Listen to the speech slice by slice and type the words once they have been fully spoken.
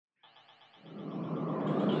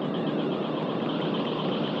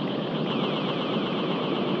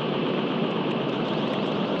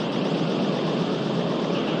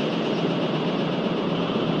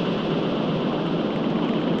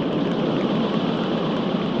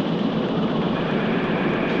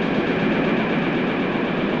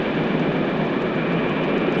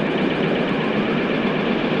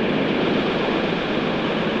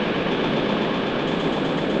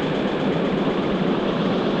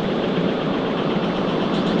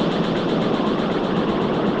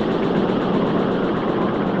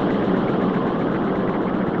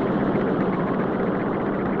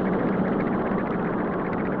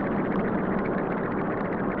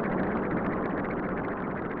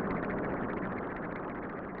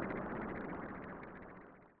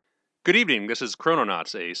Good evening. This is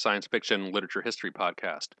Chrononauts, a science fiction literature history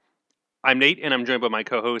podcast. I'm Nate, and I'm joined by my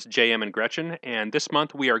co-hosts JM and Gretchen, and this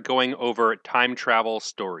month we are going over time travel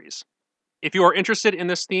stories. If you are interested in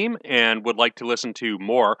this theme and would like to listen to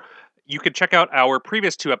more, you could check out our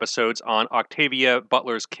previous two episodes on Octavia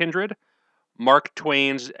Butler's Kindred, Mark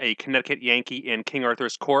Twain's A Connecticut Yankee in King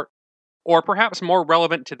Arthur's Court, or perhaps more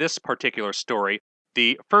relevant to this particular story,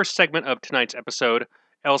 the first segment of tonight's episode,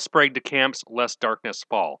 L. Sprague de Camp's Lest Darkness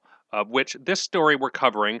Fall, of which this story we're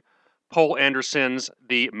covering, Poul Anderson's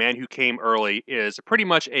The Man Who Came Early, is pretty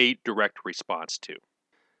much a direct response to.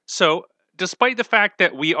 So, despite the fact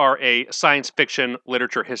that we are a science fiction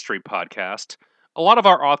literature history podcast, a lot of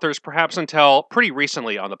our authors, perhaps until pretty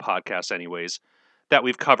recently on the podcast anyways, that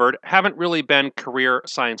we've covered, haven't really been career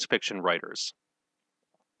science fiction writers.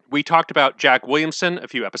 We talked about Jack Williamson a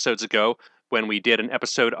few episodes ago when we did an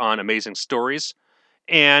episode on Amazing Stories,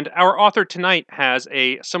 and our author tonight has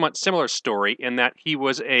a somewhat similar story in that he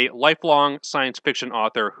was a lifelong science fiction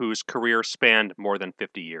author whose career spanned more than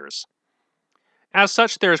 50 years. As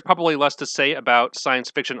such, there is probably less to say about science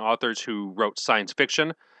fiction authors who wrote science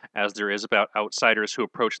fiction, as there is about outsiders who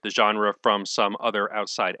approached the genre from some other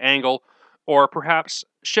outside angle, or perhaps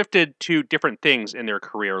shifted to different things in their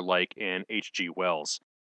career, like in H.G. Wells.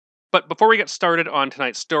 But before we get started on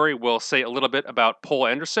tonight's story, we'll say a little bit about Poul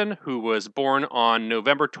Anderson, who was born on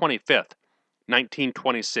November 25th,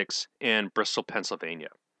 1926, in Bristol, Pennsylvania.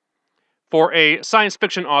 For a science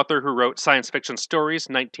fiction author who wrote science fiction stories,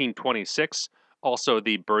 1926, also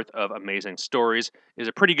the birth of Amazing Stories, is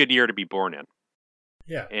a pretty good year to be born in.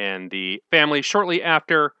 Yeah. And the family shortly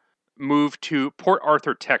after moved to Port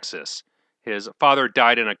Arthur, Texas. His father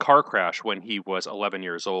died in a car crash when he was 11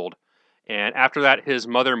 years old. And after that, his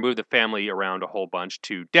mother moved the family around a whole bunch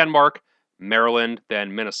to Denmark, Maryland,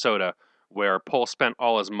 then Minnesota, where Poul spent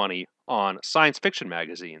all his money on science fiction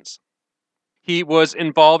magazines. He was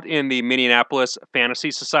involved in the Minneapolis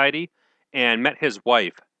Fantasy Society and met his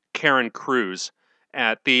wife, Karen Cruz,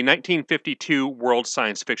 at the 1952 World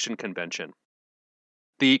Science Fiction Convention.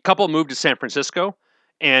 The couple moved to San Francisco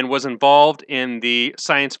and was involved in the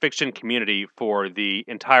science fiction community for the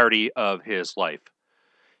entirety of his life.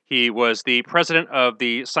 He was the president of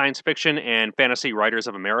the Science Fiction and Fantasy Writers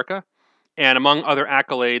of America, and among other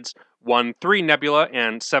accolades, won 3 Nebula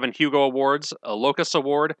and 7 Hugo Awards, a Locus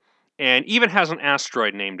Award, and even has an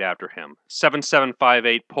asteroid named after him,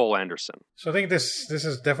 7758 Poul Anderson. So I think this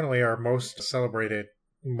is definitely our most celebrated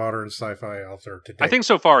modern sci-fi author to date. I think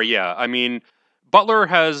so far, yeah. I mean, Butler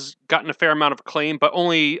has gotten a fair amount of acclaim, but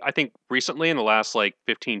only, I think, recently in the last,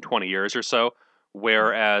 15, 20 years or so,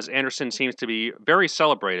 whereas Anderson seems to be very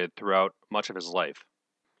celebrated throughout much of his life.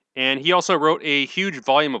 And he also wrote a huge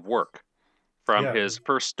volume of work, from his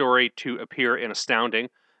first story to appear in Astounding,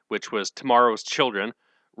 which was Tomorrow's Children,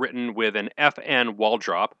 written with an FN wall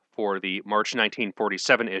drop for the March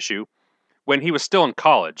 1947 issue, when he was still in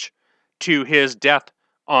college, to his death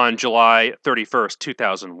on July 31st,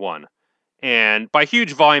 2001. And by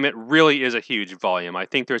huge volume, it really is a huge volume. I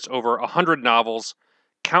think there's over 100 novels,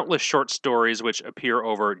 countless short stories which appear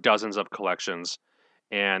over dozens of collections,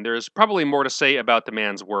 and there's probably more to say about the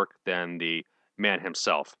man's work than the man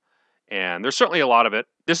himself. And there's certainly a lot of it.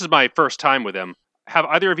 This is my first time with him. Have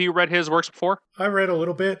either of you read his works before? I read a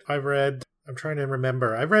little bit. I'm trying to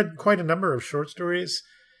remember. I read quite a number of short stories,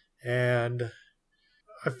 and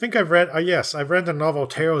I think I've read the novel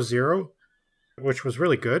Teo Zero, which was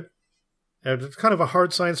really good. It's kind of a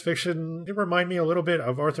hard science fiction. It reminded me a little bit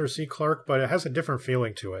of Arthur C. Clarke, but it has a different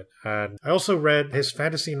feeling to it. And I also read his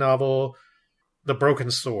fantasy novel, The Broken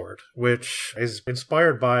Sword, which is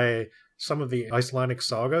inspired by some of the Icelandic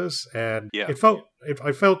sagas. And I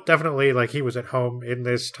felt definitely like he was at home in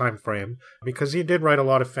this time frame, because he did write a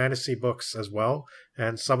lot of fantasy books as well.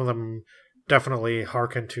 And some of them definitely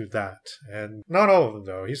harken to that. And not all of them,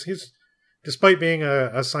 though. He's despite being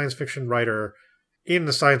a science fiction writer in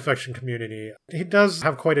the science fiction community, he does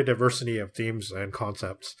have quite a diversity of themes and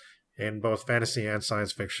concepts in both fantasy and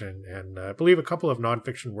science fiction, and I believe a couple of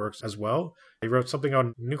nonfiction works as well. He wrote something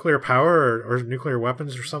on nuclear power or nuclear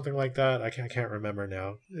weapons or something like that. I can't remember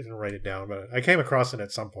now. I didn't write it down, but I came across it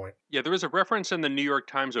at some point. Yeah, there was a reference in the New York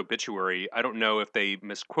Times obituary. I don't know if they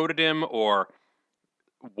misquoted him or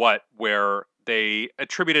what, where they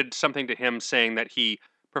attributed something to him saying that he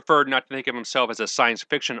preferred not to think of himself as a science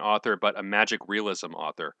fiction author, but a magic realism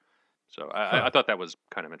author. So I thought that was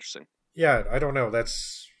kind of interesting. Yeah, I don't know.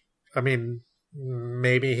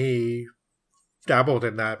 Maybe he dabbled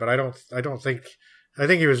in that, but I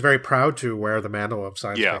think he was very proud to wear the mantle of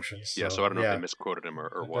science fiction. So I don't know if they misquoted him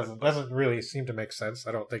or what. Doesn't really seem to make sense.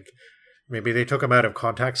 I don't think, maybe they took him out of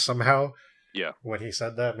context somehow. Yeah. when he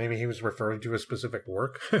said that. Maybe he was referring to a specific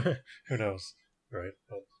work. Who knows, right?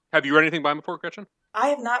 But Have you read anything by him before, Gretchen? I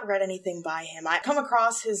have not read anything by him. I've come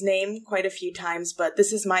across his name quite a few times, but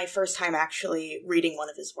this is my first time actually reading one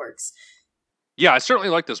of his works. Yeah, I certainly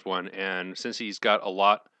like this one, and since he's got a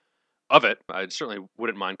lot of it, I certainly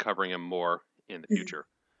wouldn't mind covering him more in the future.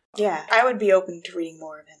 Yeah, I would be open to reading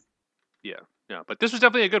more of him. Yeah, but this was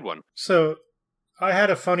definitely a good one. So I had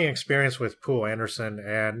a funny experience with Poul Anderson,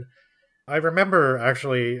 and I remember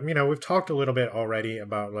actually, we've talked a little bit already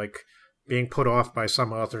about like being put off by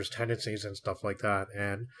some authors' tendencies and stuff like that.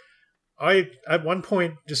 And I, at one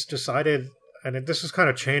point, just decided, and this has kind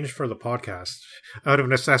of changed for the podcast out of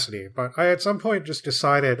necessity, but I at some point just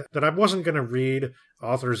decided that I wasn't going to read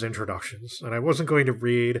authors' introductions, and I wasn't going to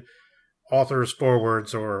read authors'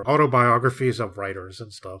 forewords or autobiographies of writers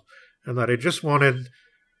and stuff, and that I just wanted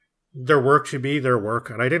their work to be their work,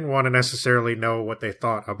 and I didn't want to necessarily know what they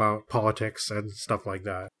thought about politics and stuff like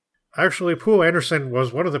that. Actually, Poul Anderson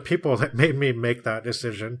was one of the people that made me make that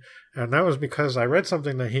decision, and that was because I read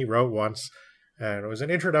something that he wrote once, and it was an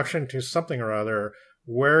introduction to something or other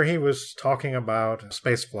where he was talking about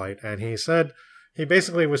spaceflight, and he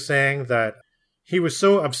basically was saying that he was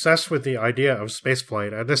so obsessed with the idea of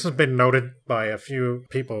spaceflight, and this has been noted by a few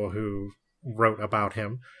people who wrote about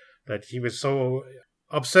him, that he was so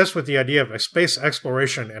obsessed with the idea of space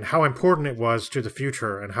exploration and how important it was to the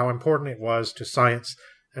future and how important it was to science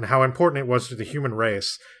and how important it was to the human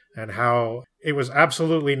race and how it was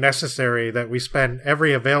absolutely necessary that we spend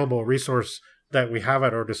every available resource that we have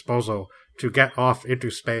at our disposal to get off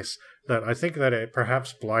into space, that I think that it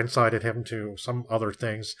perhaps blindsided him to some other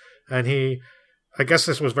things. And I guess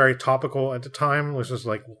this was very topical at the time. This was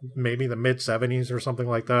like maybe the mid-70s or something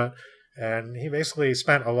like that. And he basically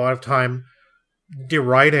spent a lot of time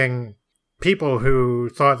deriding people who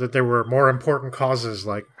thought that there were more important causes,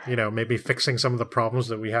 like, maybe fixing some of the problems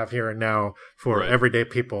that we have here and now for everyday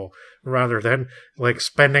people, rather than like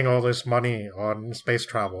spending all this money on space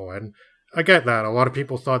travel. And I get that. A lot of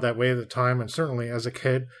people thought that way at the time, and certainly as a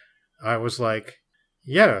kid, I was like,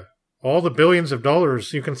 yeah, all the billions of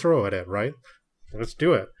dollars you can throw at it, right? Let's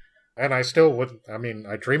do it. And I still would,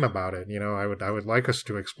 I dream about it, I would like us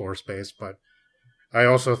to explore space, but I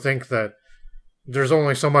also think that there's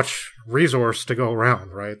only so much resource to go around,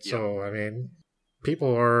 right? Yeah. So,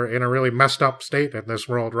 people are in a really messed up state in this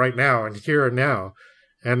world right now and here and now,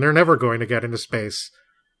 and they're never going to get into space.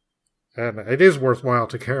 And it is worthwhile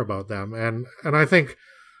to care about them. And I think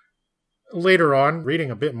later on, reading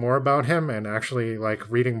a bit more about him and actually like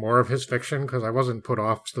reading more of his fiction, because I wasn't put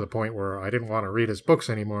off to the point where I didn't want to read his books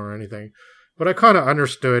anymore or anything, but I kind of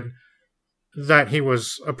understood that he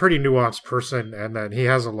was a pretty nuanced person and that he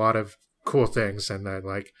has a lot of cool things and that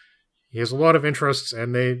like he has a lot of interests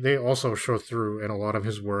and they also show through in a lot of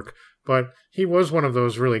his work. But he was one of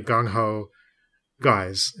those really gung-ho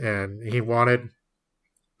guys, and he wanted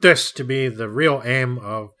this to be the real aim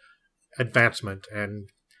of advancement and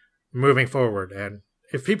moving forward. And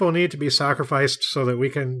if people need to be sacrificed so that we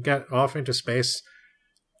can get off into space,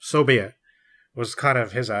 so be it, was kind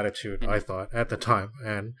of his attitude, I thought, at the time.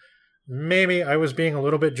 And maybe I was being a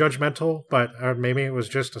little bit judgmental, but maybe it was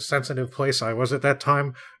just a sensitive place I was at that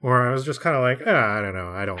time, where I was just kind of like, I don't know,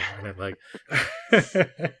 I don't like.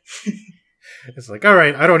 It's like, all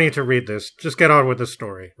right, I don't need to read this. Just get on with the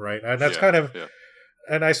story, right? And that's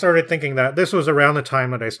And I started thinking that this was around the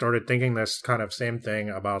time that I started thinking this kind of same thing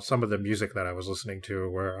about some of the music that I was listening to,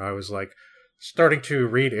 where I was like starting to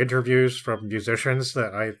read interviews from musicians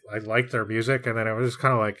that I liked their music, and then I was just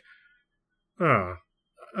kind of like,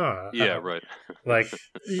 right. Like,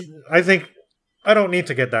 I think I don't need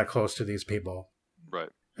to get that close to these people. Right.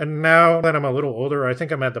 And now that I'm a little older, I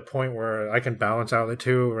think I'm at the point where I can balance out the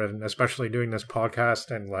two, and especially doing this podcast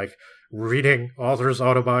and like reading authors'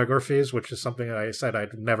 autobiographies, which is something that I said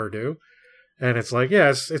I'd never do. And it's like, yeah,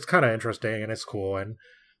 it's kind of interesting and it's cool. And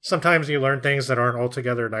sometimes you learn things that aren't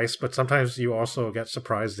altogether nice, but sometimes you also get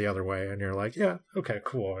surprised the other way and you're like, yeah, okay,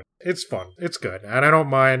 cool. It's fun. It's good. And I don't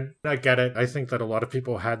mind. I get it. I think that a lot of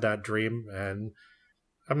people had that dream, and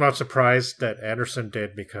I'm not surprised that Anderson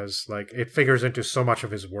did, because like it figures into so much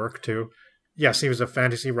of his work too. Yes, he was a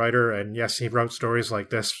fantasy writer, and yes, he wrote stories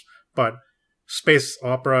like this, but space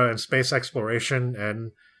opera and space exploration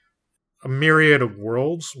and a myriad of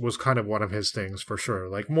worlds was kind of one of his things for sure.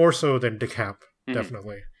 Like more so than Decamp,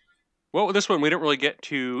 definitely. Well, with this one, we didn't really get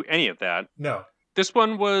to any of that. No. This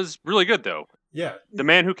one was really good, though. Yeah. The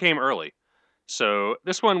Man Who Came Early. So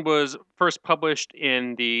this one was first published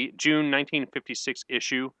in the June 1956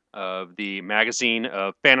 issue of the magazine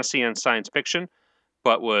of fantasy and science fiction,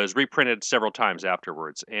 but was reprinted several times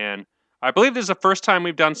afterwards. And I believe this is the first time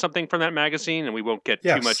we've done something from that magazine, and we won't get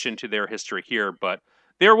too much Yes. into their history here, but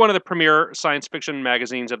they're one of the premier science fiction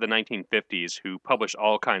magazines of the 1950s who published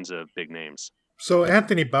all kinds of big names. So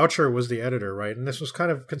Anthony Boucher was the editor, right? And this was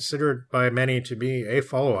kind of considered by many to be a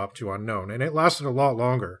follow-up to Unknown, and it lasted a lot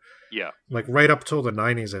longer. Yeah. Like right up till the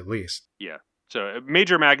 90s at least. Yeah. So a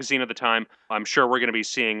major magazine at the time. I'm sure we're going to be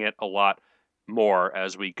seeing it a lot more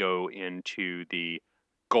as we go into the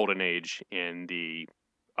golden age in the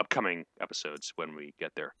upcoming episodes when we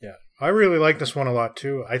get there. Yeah. I really like this one a lot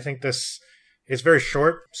too. I think this is very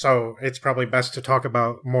short, so it's probably best to talk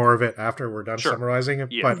about more of it after we're done summarizing it.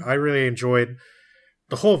 Yeah. But I really enjoyed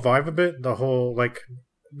the whole vibe of it, the whole, like,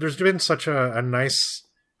 there's been such a nice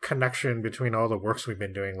connection between all the works we've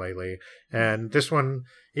been doing lately. And this one,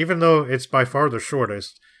 even though it's by far the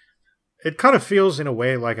shortest, it kind of feels in a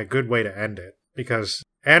way like a good way to end it. Because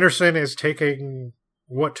Anderson is taking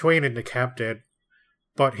what Twain and DeCamp did,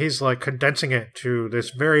 but he's like condensing it to this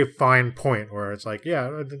very fine point where it's like, yeah,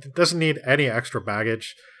 it doesn't need any extra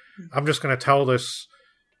baggage. I'm just going to tell this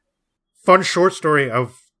fun short story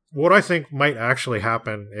of what I think might actually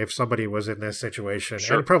happen if somebody was in this situation.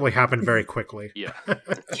 Sure. And it probably happened very quickly. Yeah.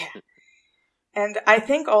 Yeah. And I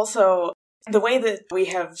think also the way that we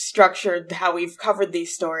have structured how we've covered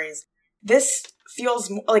these stories, this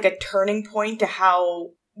feels like a turning point to how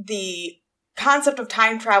the concept of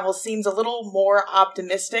time travel seems a little more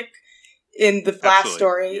optimistic in the last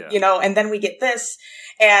story, yeah. And then we get this,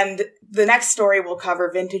 and the next story we'll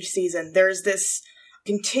cover, Vintage Season. There's this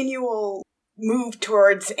continual move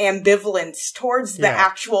towards ambivalence, towards the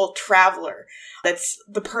actual traveler. That's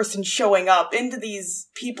the person showing up into these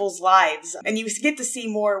people's lives. And you get to see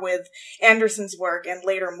more with Anderson's work and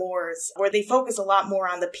later Moore's, where they focus a lot more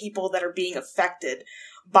on the people that are being affected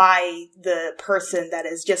by the person that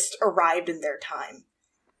has just arrived in their time.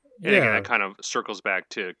 And again, that kind of circles back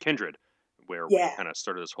to Kindred, where we kind of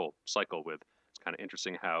started this whole cycle with. It's kind of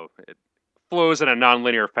interesting how it flows in a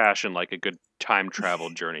nonlinear fashion like a good time travel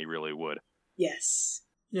journey really would. Yes.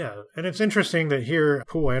 Yeah, and it's interesting that here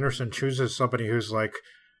Poul Anderson chooses somebody who's like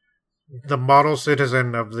the model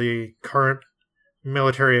citizen of the current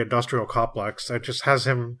military-industrial complex that just has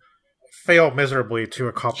him fail miserably to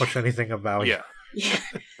accomplish anything of value. Yeah.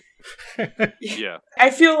 Yeah.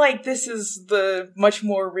 I feel like this is the much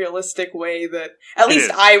more realistic way that at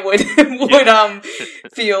least I would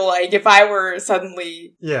feel like if I were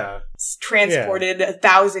suddenly transported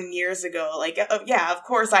 1,000 years ago. Like, of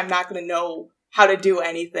course I'm not going to know how to do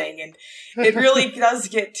anything. And it really does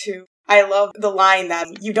get to, I love the line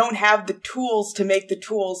that you don't have the tools to make the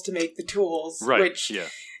tools to make the tools. Right. Which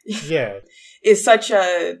is such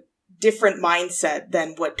a different mindset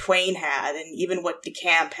than what Twain had and even what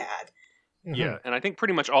DeCamp had. Mm-hmm. Yeah, and I think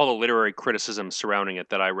pretty much all the literary criticism surrounding it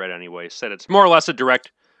that I read anyway said it's more or less a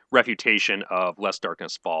direct refutation of Lest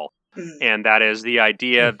Darkness Fall. Mm. And that is the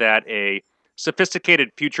idea that a sophisticated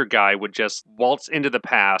future guy would just waltz into the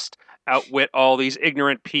past, outwit all these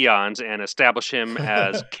ignorant peons, and establish him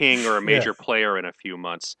as king or a major player in a few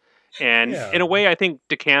months. And in a way, I think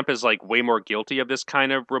DeCamp is like way more guilty of this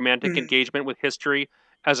kind of romantic engagement with history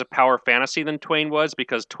as a power fantasy than Twain was,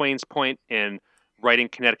 because Twain's point in writing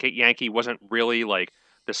Connecticut Yankee wasn't really like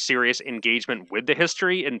the serious engagement with the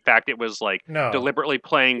history. In fact, it was like deliberately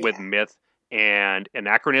playing with myth and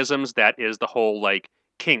anachronisms. That is the whole like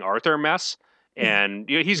King Arthur mess. And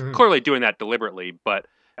he's clearly doing that deliberately, but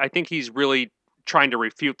I think he's really trying to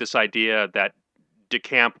refute this idea that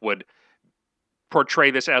DeCamp would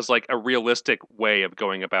portray this as like a realistic way of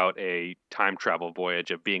going about a time travel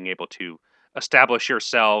voyage, of being able to establish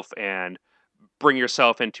yourself and bring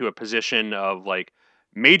yourself into a position of like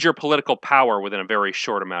major political power within a very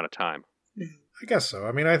short amount of time. I guess so.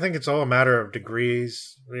 I mean, I think it's all a matter of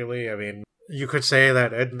degrees, really. I mean, you could say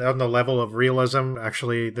that on the level of realism,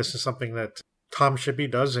 actually, this is something that Tom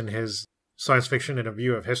Shippey does in his Science Fiction in a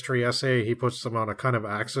View of History essay. He puts them on a kind of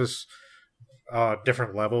axis,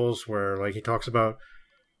 different levels, where like he talks about,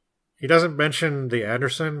 he doesn't mention the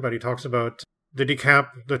Anderson, but he talks about the DeCamp,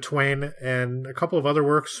 the Twain, and a couple of other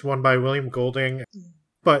works, one by William Golding.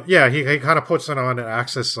 But yeah, he kind of puts it on an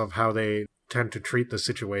axis of how they tend to treat the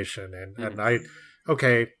situation. And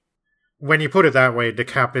when you put it that way,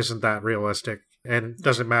 DeCamp isn't that realistic. And it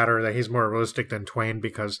doesn't matter that he's more realistic than Twain,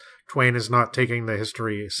 because Twain is not taking the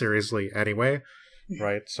history seriously anyway,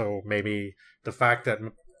 right? So maybe the fact that,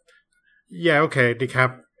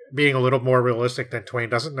 DeCamp being a little more realistic than Twain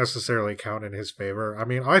doesn't necessarily count in his favor. I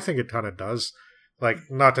mean, I think it kind of does. Like,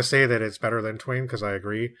 not to say that it's better than Twain, because I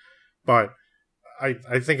agree, but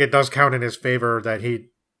I think it does count in his favor that he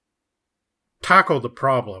tackled the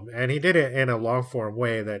problem, and he did it in a long-form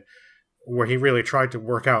way that where he really tried to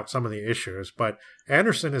work out some of the issues. But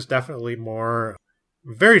Anderson is definitely more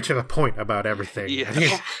very to the point about everything.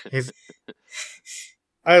 Yeah. He's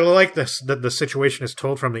I like this that the situation is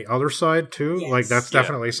told from the other side too. Yes. Like that's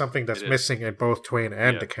definitely something that's missing in both Twain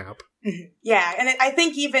and DeCamp. Yeah, and I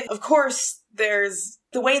think even, of course, there's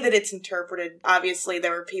the way that it's interpreted. Obviously,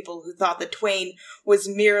 there were people who thought that Twain was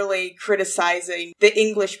merely criticizing the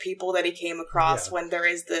English people that he came across, when there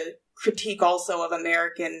is the critique also of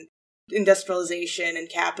American industrialization and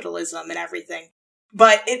capitalism and everything.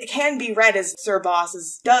 But it can be read as Sir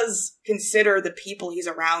Boss does consider the people he's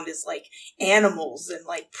around as, like, animals and,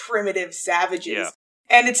 like, primitive savages. Yeah.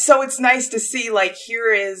 And it's nice to see, like,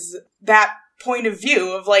 here is that point of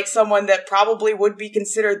view of, like, someone that probably would be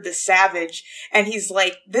considered the savage. And he's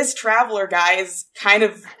like, this traveler guy is kind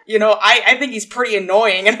of, I think he's pretty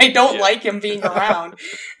annoying and I don't like him being around.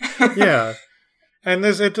 Yeah. And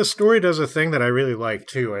the story does a thing that I really like,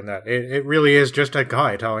 too, in that it really is just a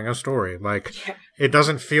guy telling a story. Like, it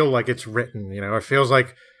doesn't feel like it's written, It feels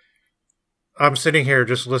like I'm sitting here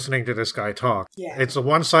just listening to this guy talk. Yeah. It's the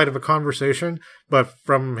one side of a conversation, but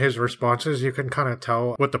from his responses, you can kind of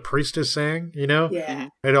tell what the priest is saying, Yeah.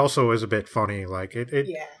 It also is a bit funny. Like,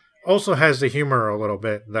 it also has the humor a little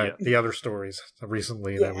bit that the other stories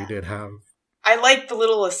recently that we did have. I like the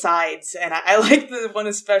little asides, and I like the one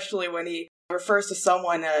especially when he refers to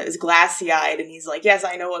someone as glassy-eyed, and he's like, yes,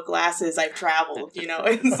 I know what glass is, I've traveled,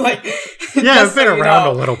 It's like... I've been around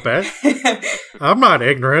a little bit. I'm not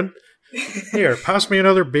ignorant. Here, pass me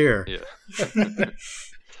another beer. Yeah.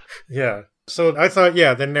 Yeah. So I thought,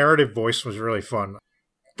 the narrative voice was really fun.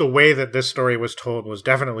 The way that this story was told was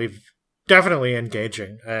definitely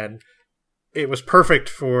engaging, and it was perfect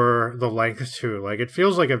for the length, too. Like, it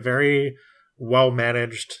feels like a very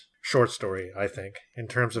well-managed short story, I think, in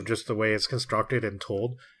terms of just the way it's constructed and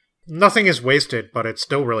told. Nothing is wasted, but it's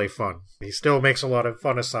still really fun. He still makes a lot of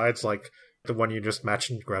fun asides, like the one you just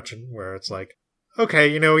mentioned, Gretchen, where it's like, okay,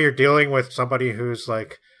 you're dealing with somebody who's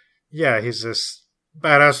like, he's this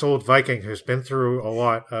badass old Viking who's been through a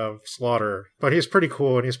lot of slaughter, but he's pretty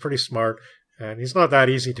cool and he's pretty smart, and he's not that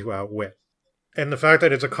easy to outwit. And the fact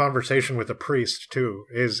that it's a conversation with a priest, too,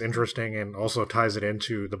 is interesting and also ties it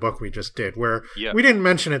into the book we just did, where we didn't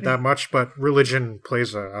mention it that much, but religion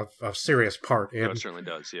plays a serious part in it certainly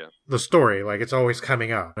does, the story. Like, it's always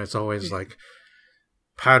coming up. It's always like,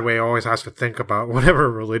 Padway always has to think about whatever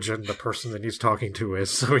religion the person that he's talking to is,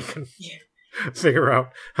 so he can figure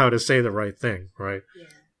out how to say the right thing, right? Yeah.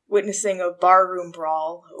 Witnessing a barroom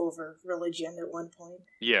brawl over religion at one point.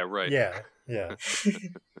 Yeah, right. Yeah.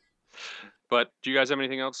 But do you guys have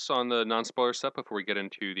anything else on the non-spoiler stuff before we get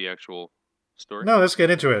into the actual story? No, let's get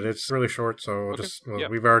into it. It's really short, so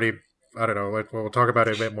we've already, I don't know, we'll talk about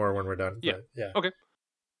it a bit more when we're done. Yeah. Yeah. Okay.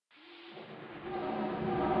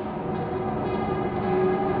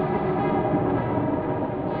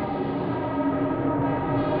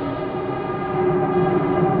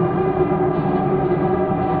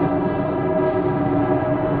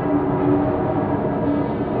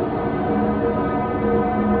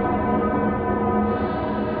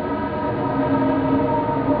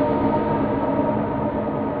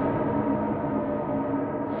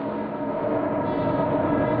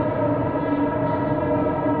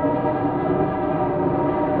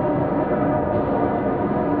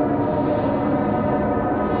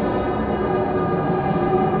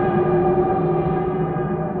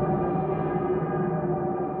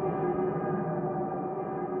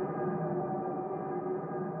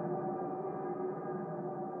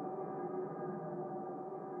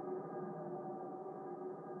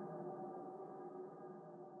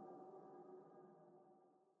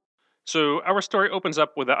 So our story opens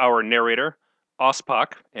up with our narrator,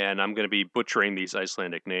 Ospak, and I'm going to be butchering these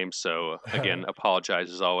Icelandic names, so again,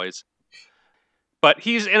 apologize as always. But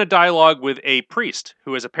he's in a dialogue with a priest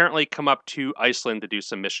who has apparently come up to Iceland to do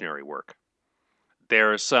some missionary work.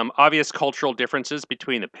 There are some obvious cultural differences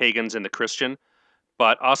between the pagans and the Christian,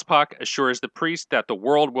 but Ospak assures the priest that the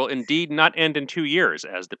world will indeed not end in 2 years,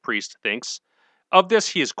 as the priest thinks. Of this,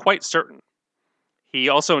 he is quite certain. He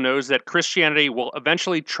also knows that Christianity will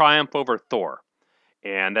eventually triumph over Thor,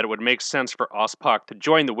 and that it would make sense for Ospak to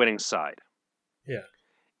join the winning side. Yeah.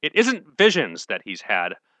 It isn't visions that he's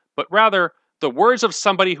had, but rather the words of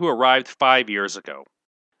somebody who arrived 5 years ago,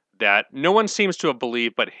 that no one seems to have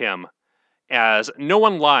believed but him, as no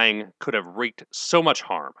one lying could have wreaked so much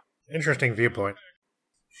harm. Interesting viewpoint.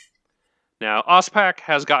 Now, Ospak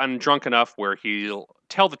has gotten drunk enough where he'll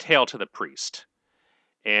tell the tale to the priest.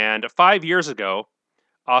 And 5 years ago,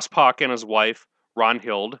 Ospak and his wife,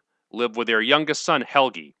 Ragnhild, lived with their youngest son,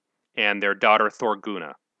 Helgi, and their daughter,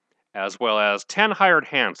 Thorgunna, as well as 10 hired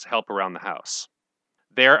hands to help around the house.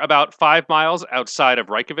 They're about 5 miles outside of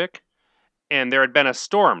Reykjavik, and there had been a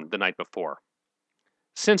storm the night before.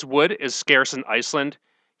 Since wood is scarce in Iceland,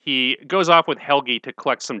 he goes off with Helgi to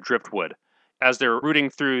collect some driftwood. As they're rooting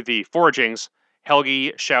through the foragings,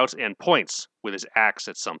 Helgi shouts and points with his axe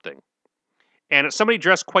at something. And it's somebody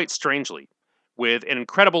dressed quite strangely, with an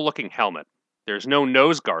incredible looking helmet. There's no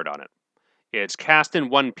nose guard on it. It's cast in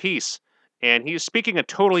one piece, and he's speaking a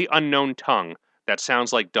totally unknown tongue that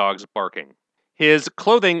sounds like dogs barking. His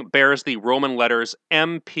clothing bears the Roman letters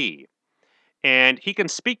MP, and he can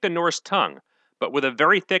speak the Norse tongue, but with a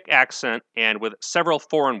very thick accent and with several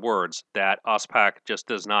foreign words that Ospak just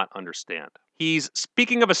does not understand. He's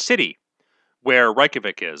speaking of a city where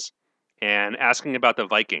Reykjavik is, and asking about the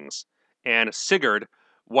Vikings. And Sigurd,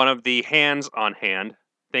 one of the hands on hand,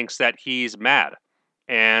 thinks that he's mad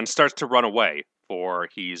and starts to run away, for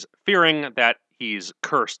he's fearing that he's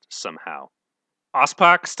cursed somehow.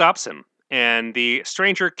 Ospak stops him, and the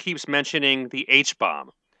stranger keeps mentioning the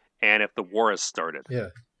H-bomb, and if the war has started. Yeah.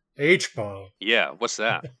 H-bomb. Yeah, what's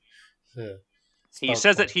that? Yeah. He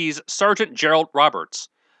says that he's Sergeant Gerald Roberts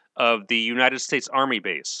of the United States Army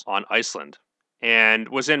base on Iceland, and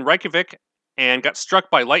was in Reykjavik and got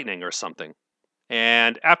struck by lightning or something.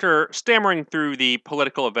 And after stammering through the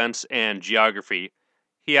political events and geography,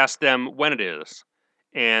 he asked them when it is.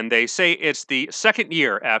 And they say it's the second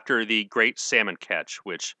year after the Great Salmon Catch,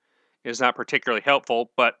 which is not particularly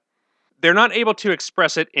helpful, but they're not able to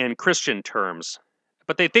express it in Christian terms.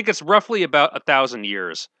 But they think it's roughly about 1,000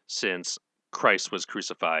 years since Christ was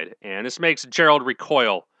crucified, and this makes Gerald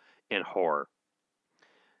recoil in horror.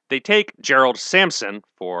 They take Gerald Samson,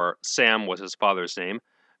 for Sam was his father's name,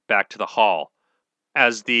 back to the hall,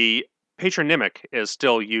 as the patronymic is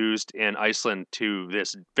still used in Iceland to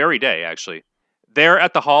this very day, actually. There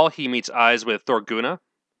at the hall, he meets eyes with Thorgunna,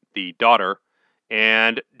 the daughter,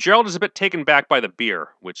 and Gerald is a bit taken back by the beer,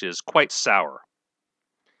 which is quite sour.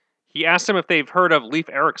 He asks them if they've heard of Leif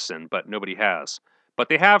Erikson, but nobody has. But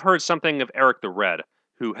they have heard something of Eric the Red,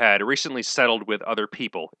 who had recently settled with other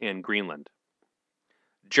people in Greenland.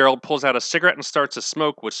 Gerald pulls out a cigarette and starts to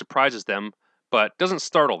smoke, which surprises them, but doesn't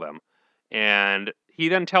startle them. And he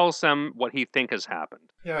then tells them what he thinks has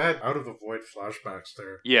happened. Yeah, I had out of the void flashbacks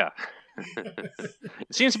there. Yeah.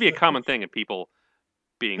 It seems to be a common thing of people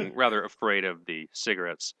being rather afraid of the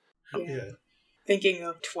cigarettes. Yeah. Thinking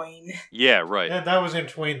of Twain. Yeah, right. Yeah, that was in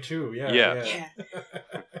Twain too. Yeah. Yeah.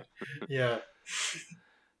 Yeah.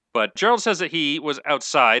 But Gerald says that he was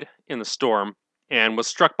outside in the storm and was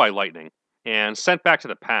struck by lightning and sent back to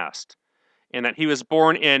the past, and that he was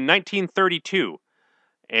born in 1932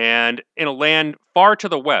 and in a land far to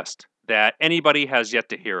the west that anybody has yet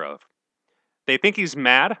to hear of. They think he's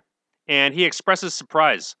mad, and he expresses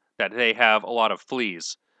surprise that they have a lot of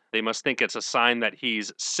fleas. They must think it's a sign that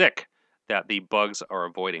he's sick, that the bugs are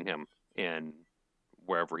avoiding him in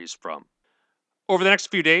wherever he's from. Over the next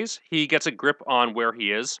few days, he gets a grip on where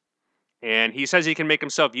he is, and he says he can make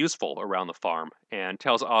himself useful around the farm, and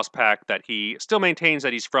tells Ospak that he still maintains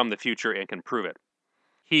that he's from the future and can prove it.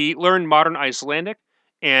 He learned modern Icelandic,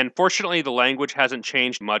 and fortunately the language hasn't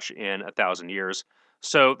changed much in 1,000 years,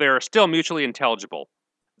 so they're still mutually intelligible.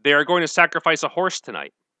 They are going to sacrifice a horse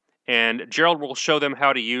tonight, and Gerald will show them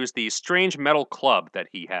how to use the strange metal club that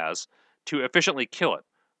he has to efficiently kill it,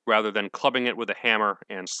 rather than clubbing it with a hammer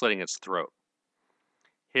and slitting its throat.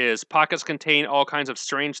 His pockets contain all kinds of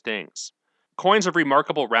strange things. Coins of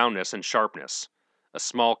remarkable roundness and sharpness, a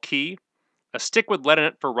small key, a stick with lead in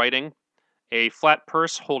it for writing, a flat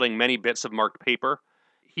purse holding many bits of marked paper.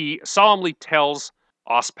 He solemnly tells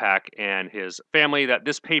Ospak and his family that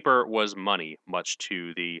this paper was money, much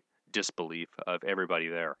to the disbelief of everybody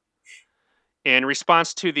there. In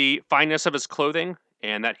response to the fineness of his clothing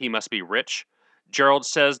and that he must be rich, Gerald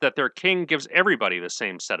says that their king gives everybody the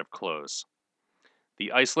same set of clothes.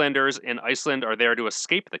 The Icelanders in Iceland are there to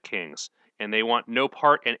escape the kings, and they want no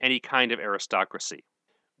part in any kind of aristocracy.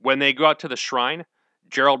 When they go out to the shrine,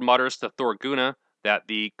 Gerald mutters to Thorgunna that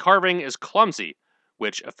the carving is clumsy,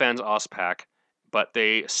 which offends Ospak, but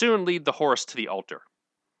they soon lead the horse to the altar.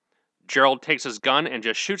 Gerald takes his gun and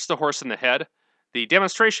just shoots the horse in the head. The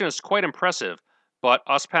demonstration is quite impressive, but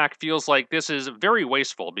Ospak feels like this is very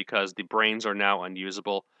wasteful because the brains are now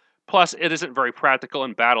unusable. Plus, it isn't very practical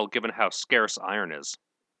in battle given how scarce iron is.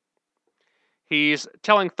 He's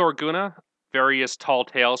telling Thorgunna various tall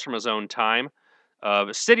tales from his own time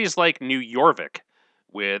of cities like New Jorvik,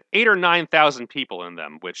 with 8,000 or 9,000 people in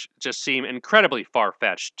them, which just seem incredibly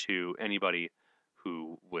far-fetched to anybody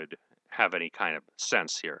who would have any kind of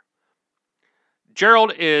sense here.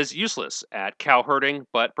 Gerald is useless at cow herding,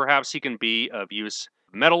 but perhaps he can be of use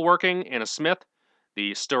metalworking and a smith.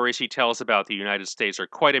 The stories he tells about the United States are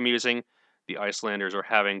quite amusing. The Icelanders are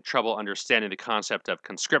having trouble understanding the concept of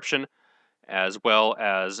conscription, as well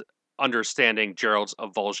as understanding Gerald's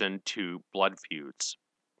avulsion to blood feuds.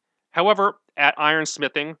 However, at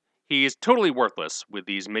ironsmithing, he is totally worthless with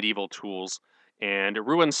these medieval tools and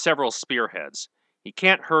ruins several spearheads. He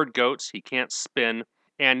can't herd goats, he can't spin,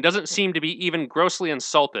 and doesn't seem to be even grossly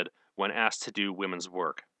insulted when asked to do women's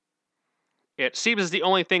work. It seems as the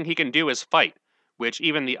only thing he can do is fight, which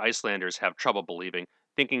even the Icelanders have trouble believing,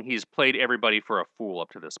 thinking he's played everybody for a fool up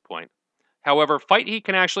to this point. However, fight he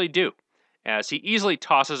can actually do, as he easily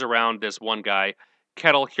tosses around this one guy,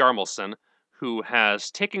 Kettle Hjarmalson, who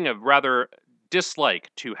has taken a rather dislike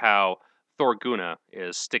to how Thorgunna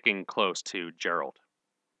is sticking close to Gerald.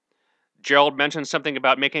 Gerald mentions something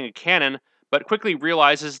about making a cannon, but quickly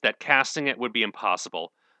realizes that casting it would be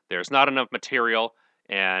impossible. There's not enough material,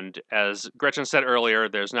 and as Gretchen said earlier,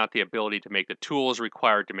 there's not the ability to make the tools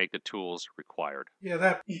required to make the tools required. Yeah,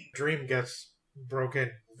 that dream gets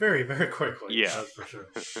broken very, very quickly. Yeah. That's for sure.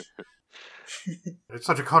 It's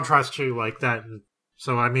such a contrast to like that.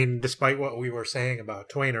 So, I mean, despite what we were saying about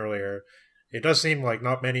Twain earlier, it does seem like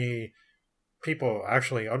not many people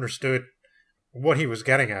actually understood what he was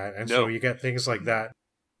getting at. And so you get things like that.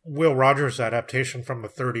 Will Rogers' adaptation from the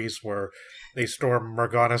 30s where they storm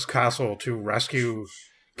Morgana's castle to rescue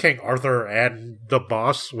King Arthur and the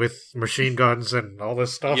boss with machine guns and all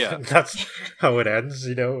this stuff. Yeah. And that's how it ends,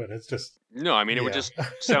 and it's just... No, I mean, it would just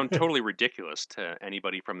sound totally ridiculous to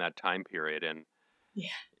anybody from that time period. And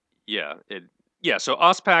so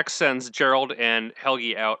Ospak sends Gerald and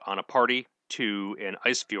Helgi out on a party to an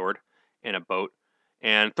ice fjord in a boat,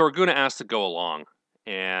 and Thorgunna asks to go along.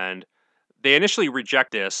 And they initially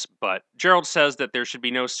reject this, but Gerald says that there should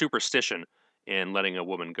be no superstition in letting a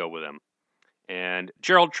woman go with him. And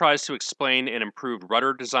Gerald tries to explain an improved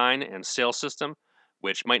rudder design and sail system,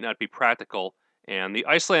 which might not be practical, and the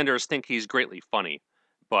Icelanders think he's greatly funny.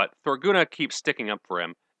 But Thorgunna keeps sticking up for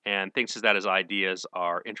him and thinks that his ideas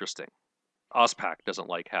are interesting. Ospak doesn't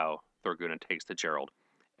like how Thorgunna takes to Gerald,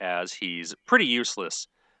 as he's pretty useless,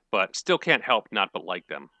 but still can't help not but like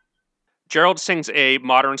them. Gerald sings a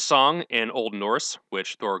modern song in Old Norse,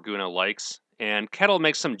 which Thorgunna likes, and Kettle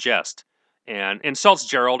makes some jest and insults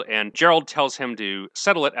Gerald, and Gerald tells him to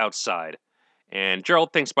settle it outside. And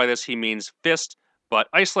Gerald thinks by this he means fist, but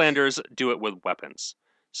Icelanders do it with weapons.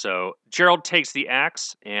 So Gerald takes the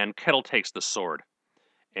axe, and Kettle takes the sword.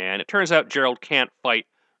 And it turns out Gerald can't fight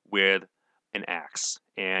with an axe,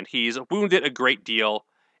 and he's wounded a great deal,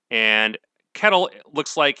 and Kettle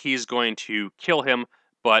looks like he's going to kill him,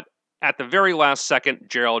 but at the very last second,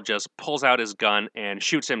 Gerald just pulls out his gun and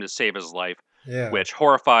shoots him to save his life, which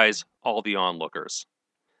horrifies all the onlookers.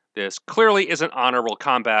 This clearly isn't honorable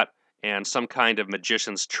combat and some kind of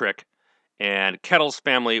magician's trick, and Kettle's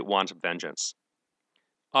family wants vengeance.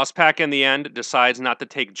 Ospak, in the end, decides not to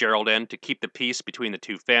take Gerald in to keep the peace between the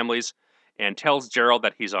two families, and tells Gerald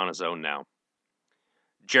that he's on his own now.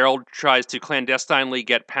 Gerald tries to clandestinely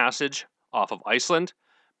get passage off of Iceland,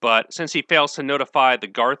 but since he fails to notify the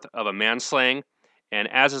Garth of a manslaying, and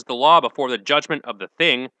as is the law before the judgment of the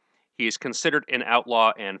Thing, he is considered an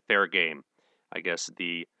outlaw and fair game. I guess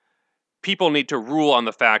the people need to rule on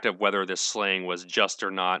the fact of whether this slaying was just or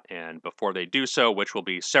not, and before they do so, which will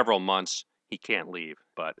be several months, he can't leave.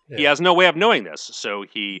 But he has no way of knowing this, so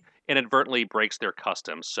he inadvertently breaks their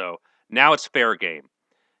customs. So now it's fair game.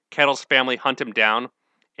 Kettle's family hunt him down,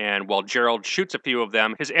 and while Gerald shoots a few of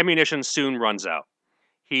them, his ammunition soon runs out.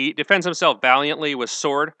 He defends himself valiantly with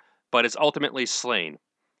sword, but is ultimately slain.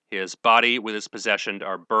 His body with his possessions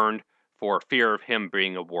are burned for fear of him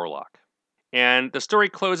being a warlock. And the story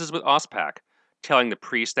closes with Ospak telling the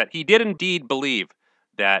priest that he did indeed believe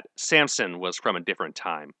that Samson was from a different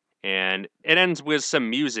time. And it ends with some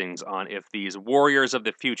musings on if these warriors of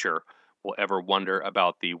the future will ever wonder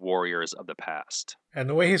about the warriors of the past. And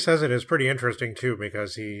the way he says it is pretty interesting, too,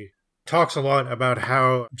 because he talks a lot about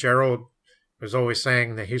how Gerald was always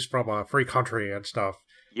saying that he's from a free country and stuff.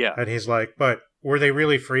 Yeah. And he's like, but were they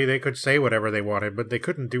really free? They could say whatever they wanted, but they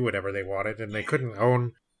couldn't do whatever they wanted, and they couldn't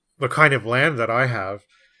own the kind of land that I have.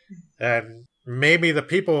 And maybe the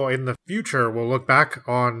people in the future will look back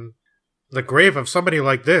on the grave of somebody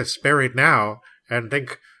like this, buried now, and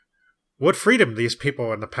think, what freedom these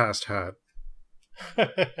people in the past had.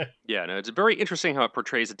 Yeah, no, it's very interesting how it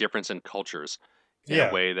portrays the difference in cultures in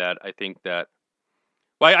a way that I think that...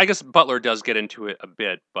 Well, I guess Butler does get into it a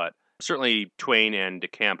bit, but certainly Twain and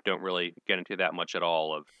DeCamp don't really get into that much at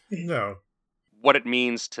all of what it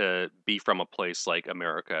means to be from a place like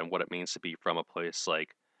America and what it means to be from a place like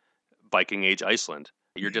Viking Age Iceland.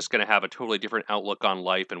 You're just going to have a totally different outlook on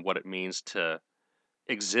life and what it means to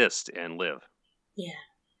exist and live. Yeah.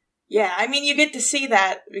 Yeah, I mean, you get to see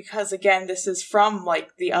that because, again, this is from,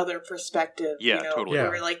 like, the other perspective. Yeah, totally. Yeah.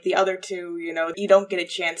 Where, like, the other two, you don't get a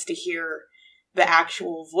chance to hear the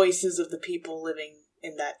actual voices of the people living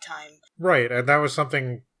in that time. Right, and that was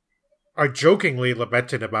something I jokingly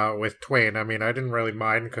lamented about with Twain. I mean, I didn't really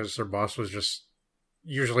mind because Sir Boss was just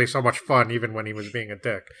usually so much fun, even when he was being a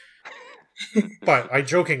dick. But I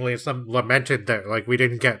jokingly lamented that, like, we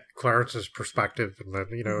didn't get Clarence's perspective, and that,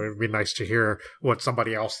 it'd be nice to hear what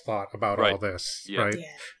somebody else thought about all this, right?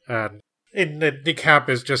 Yeah. And DeCamp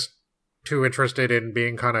is just too interested in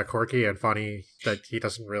being kind of quirky and funny that he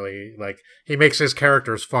doesn't really, like, he makes his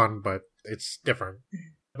characters fun, but it's different.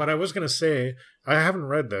 But I was going to say, I haven't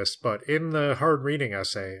read this, but in the hard reading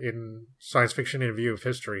essay in Science Fiction in View of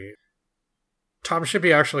History, Tom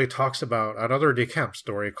Shippey actually talks about another DeCamp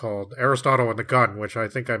story called Aristotle and the Gun, which I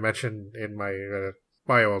think I mentioned in my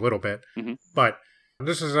bio a little bit. Mm-hmm. But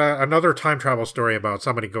this is another time travel story about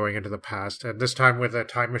somebody going into the past, and this time with a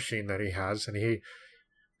time machine that he has. And he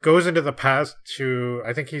goes into the past to,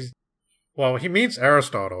 I think he meets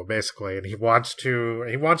Aristotle, basically, and he wants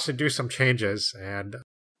to do some changes, and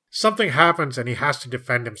something happens, and he has to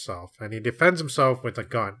defend himself. And he defends himself with a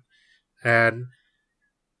gun. And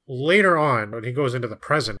later on, when he goes into the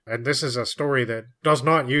present, and this is a story that does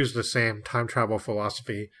not use the same time travel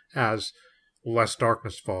philosophy as Lest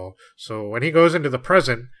Darkness Fall. So when he goes into the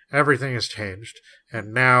present, everything has changed.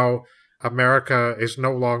 And now America is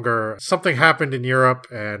no longer... Something happened in Europe,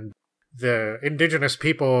 and the indigenous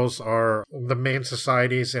peoples are the main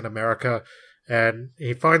societies in America. And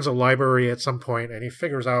he finds a library at some point, and he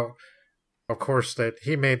figures out, of course, that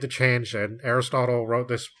he made the change, and Aristotle wrote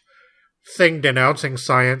this thing denouncing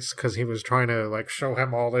science because he was trying to, like, show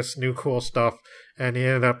him all this new cool stuff, and he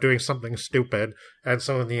ended up doing something stupid, and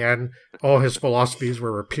so in the end all his philosophies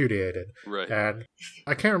were repudiated. Right. And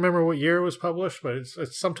I can't remember what year it was published, but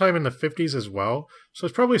it's sometime in the 50s as well, so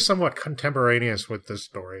it's probably somewhat contemporaneous with this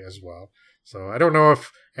story as well. So I don't know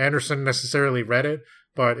if Anderson necessarily read it,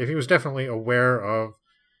 but if he was definitely aware of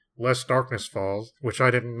Lest Darkness Falls, which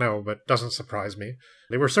I didn't know, but doesn't surprise me,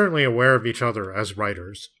 they were certainly aware of each other as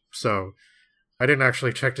writers. So I didn't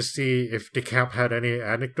actually check to see if DeCamp had any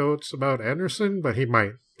anecdotes about Anderson, but he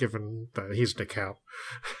might, given that he's DeCamp.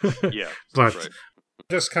 Yeah, but right.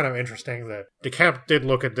 Just kind of interesting that DeCamp did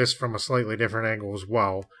look at this from a slightly different angle as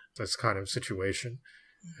well, this kind of situation.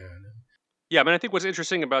 Yeah, I mean, I think what's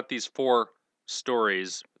interesting about these four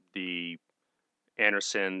stories, the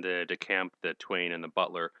Anderson, the DeCamp, the Twain, and the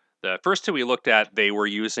Butler, the first two we looked at, they were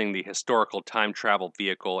using the historical time travel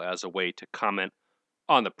vehicle as a way to comment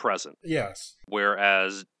on the present. Yes.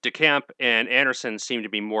 Whereas DeCamp and Anderson seem to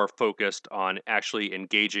be more focused on actually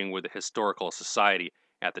engaging with the historical society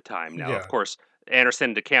at the time. Now, of course, Anderson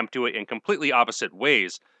and DeCamp do it in completely opposite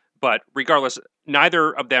ways, but regardless,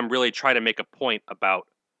 neither of them really try to make a point about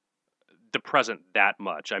the present that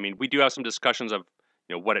much. I mean, we do have some discussions of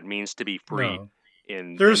what it means to be free. No.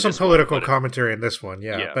 In There's some political one, commentary in this one,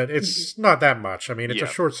 but it's not that much. I mean, it's a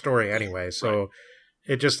short story anyway, so right.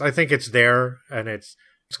 It just, I think it's there, and it's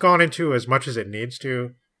gone into as much as it needs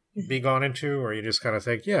to be gone into, or you just kind of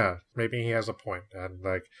think, yeah, maybe he has a point, and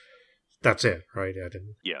like, that's it, right?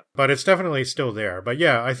 But it's definitely still there. But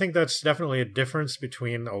yeah, I think that's definitely a difference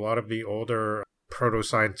between a lot of the older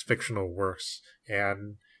proto-science fictional works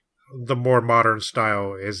and the more modern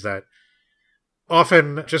style, is that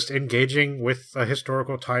often just engaging with a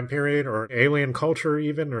historical time period or alien culture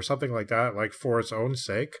even, or something like that, like for its own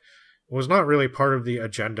sake, was not really part of the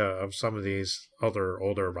agenda of some of these other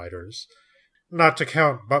older writers. Not to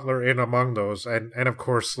count Butler in among those, and of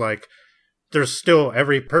course, like, there's still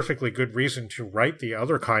every perfectly good reason to write the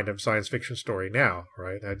other kind of science fiction story now,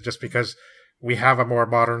 right? And just because we have a more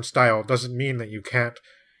modern style doesn't mean that you can't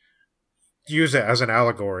use it as an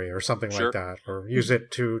allegory or something like that, or use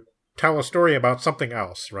it to tell a story about something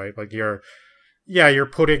else, right? Like you're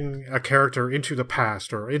putting a character into the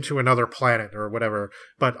past or into another planet or whatever,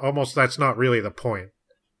 but almost that's not really the point,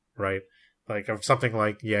 right? Like of something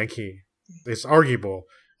like Yankee, it's arguable.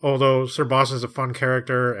 Although Sir Boss is a fun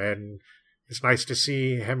character and it's nice to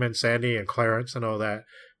see him and Sandy and Clarence and all that,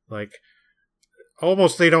 like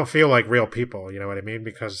almost they don't feel like real people, you know what I mean?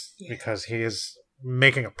 Because he is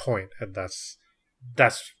making a point, and that's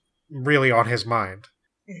really on his mind.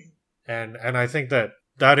 And I think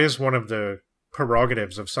that is one of the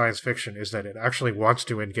prerogatives of science fiction, is that it actually wants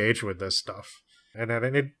to engage with this stuff. And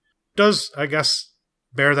it does, I guess,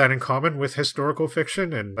 bear that in common with historical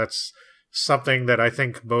fiction, and that's something that I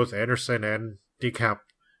think both Anderson and DeCamp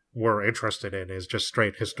were interested in, is just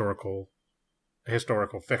straight historical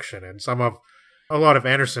historical fiction. And a lot of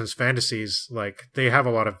Anderson's fantasies, like, they have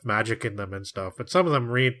a lot of magic in them and stuff, but some of them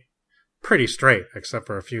read pretty straight, except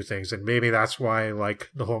for a few things. And maybe that's why, like,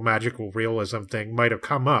 the whole magical realism thing might have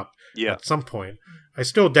come up at some point. I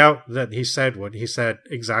still doubt that he said what he said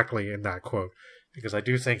exactly in that quote, because I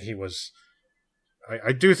do think he was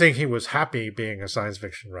happy being a science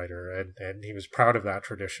fiction writer, and he was proud of that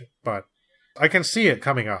tradition. But I can see it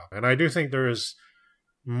coming up, and I do think there is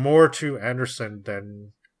more to Anderson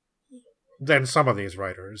than some of these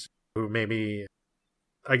writers who maybe,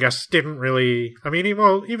 I guess, didn't really... I mean,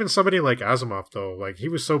 even somebody like Asimov, though, like, he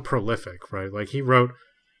was so prolific, right? Like, he wrote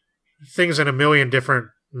things in a million different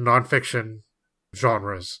nonfiction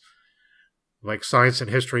genres, like science and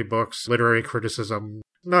history books, literary criticism,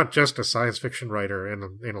 not just a science fiction writer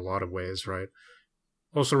in a lot of ways, right?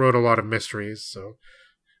 Also wrote a lot of mysteries, so...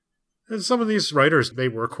 And some of these writers, they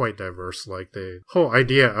were quite diverse, like the whole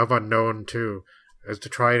idea of unknown, too, is to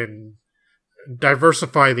try and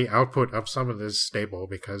diversify the output of some of this stable,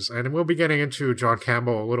 and we'll be getting into John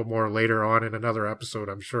Campbell a little more later on in another episode,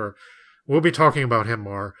 I'm sure. We'll be talking about him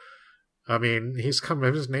more. I mean, his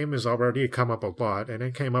name has already come up a lot, and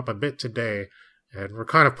it came up a bit today, and we're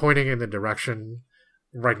kind of pointing in the direction,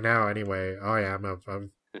 right now anyway, I am, of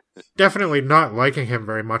definitely not liking him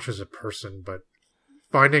very much as a person, but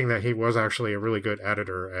finding that he was actually a really good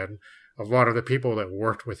editor, and a lot of the people that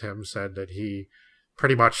worked with him said that he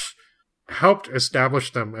pretty much helped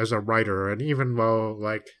establish them as a writer. And even though,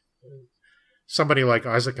 like, somebody like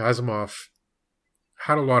Isaac Asimov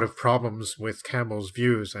had a lot of problems with Campbell's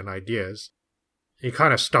views and ideas, he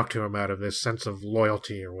kind of stuck to him out of this sense of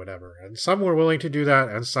loyalty or whatever. And some were willing to do that,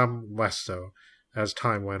 and some less so as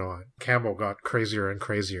time went on. Campbell got crazier and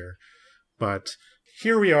crazier. But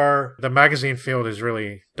here we are, the magazine field is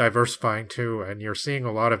really diversifying too, and you're seeing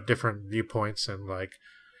a lot of different viewpoints, and, like,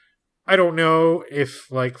 I don't know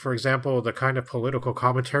if, like, for example, the kind of political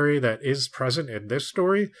commentary that is present in this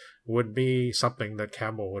story would be something that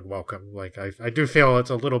Campbell would welcome. Like, I do feel it's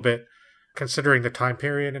a little bit, considering the time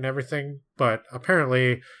period and everything, but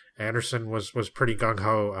apparently Anderson was pretty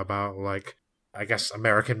gung-ho about, like, I guess,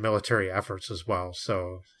 American military efforts as well,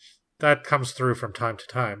 so that comes through from time to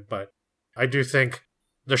time. But I do think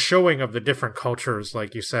the showing of the different cultures,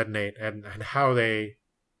 like you said, Nate, and how they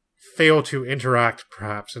fail to interact,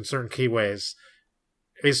 perhaps, in certain key ways,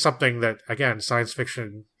 is something that, again, science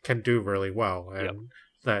fiction can do really well, and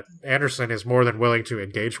that Anderson is more than willing to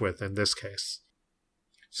engage with in this case.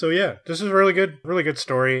 So yeah, this is a really good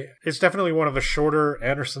story. It's definitely one of the shorter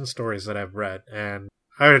Anderson stories that I've read, and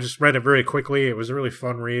I just read it very quickly. It was a really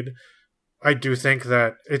fun read. I do think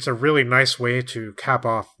that it's a really nice way to cap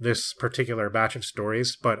off this particular batch of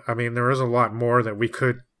stories, but I mean, there is a lot more that we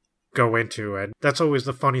could go into, and that's always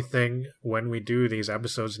the funny thing when we do these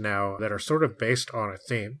episodes now that are sort of based on a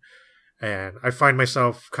theme, and I find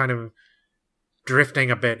myself kind of drifting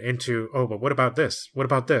a bit into, oh, but what about this? What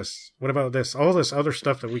about this? What about this? All this other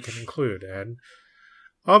stuff that we can include, and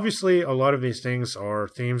obviously a lot of these things are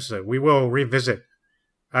themes that we will revisit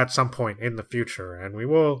at some point in the future, and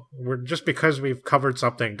we're just because we've covered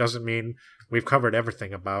something doesn't mean we've covered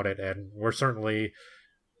everything about it, and we're certainly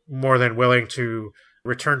more than willing to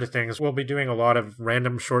return to things. We'll be doing a lot of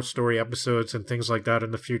random short story episodes and things like that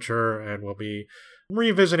in the future, and we'll be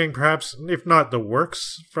revisiting, perhaps, if not the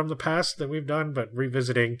works from the past that we've done, but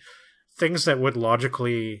revisiting things that would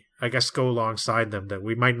logically, I guess, go alongside them that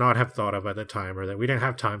we might not have thought of at the time, or that we didn't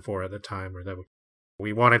have time for at the time, or that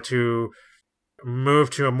we wanted to move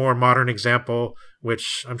to a more modern example,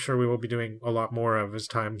 which I'm sure we will be doing a lot more of as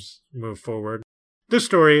times move forward. This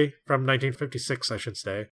story, from 1956, I should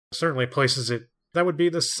say, certainly places it. That would be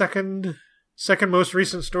the second most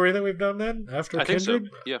recent story that we've done then, after Kindred? I think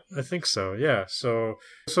so, yeah. I think so, yeah. So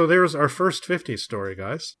there's our first 50 story,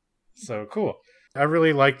 guys. So cool. I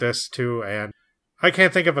really like this, too, and I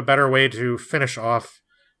can't think of a better way to finish off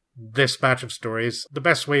this batch of stories. The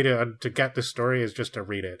best way to get this story is just to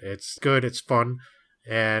read it. It's good, it's fun,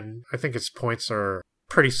 and I think its points are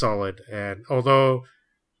pretty solid. And although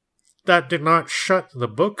that did not shut the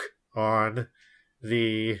book on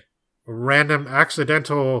the random,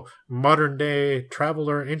 accidental, modern-day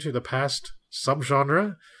traveler into the past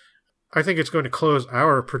subgenre, I think it's going to close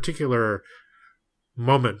our particular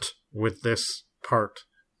moment with this part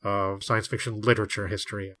of science fiction literature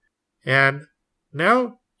history. And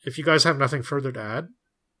now, if you guys have nothing further to add,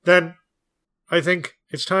 then I think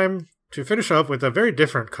it's time to finish up with a very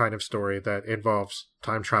different kind of story that involves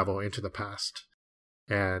time travel into the past.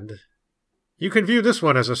 And you can view this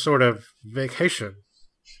one as a sort of vacation,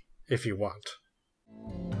 if you want.